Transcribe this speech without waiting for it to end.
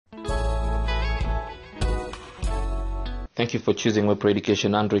Thank you for choosing Web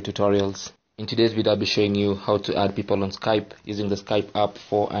Education Android Tutorials. In today's video, I'll be showing you how to add people on Skype using the Skype app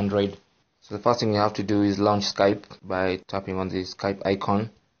for Android. So the first thing you have to do is launch Skype by tapping on the Skype icon.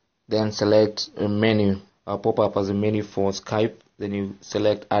 Then select a menu, pop up as a menu for Skype. Then you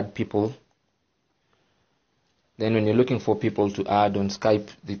select Add People. Then when you're looking for people to add on Skype,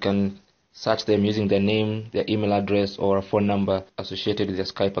 you can search them using their name, their email address, or a phone number associated with their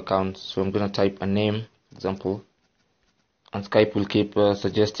Skype account. So I'm going to type a name, for example, and Skype will keep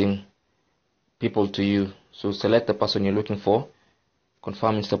suggesting people to you. So select the person you're looking for,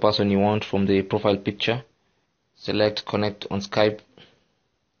 confirm it's the person you want from the profile picture, select connect on Skype,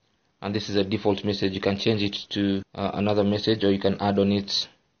 and this is a default message. You can change it to another message, or you can add on it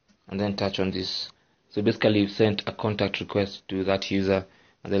and then touch on this. So basically you've sent a contact request to that user,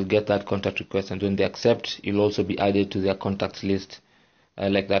 and they'll get that contact request, and when they accept, you'll also be added to their contacts list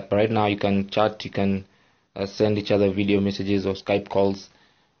like that. But right now you can chat, you can send each other video messages or Skype calls,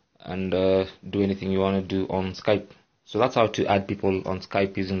 and do anything you want to do on Skype. So that's how to add people on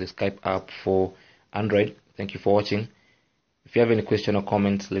Skype using the Skype app for Android. Thank you for watching. If you have any question or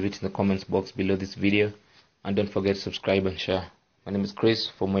comments, leave it in the comments box below this video, and don't forget to subscribe and share. My name is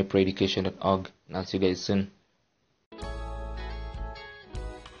Chris from mypreeducation.org, and I'll see you guys soon.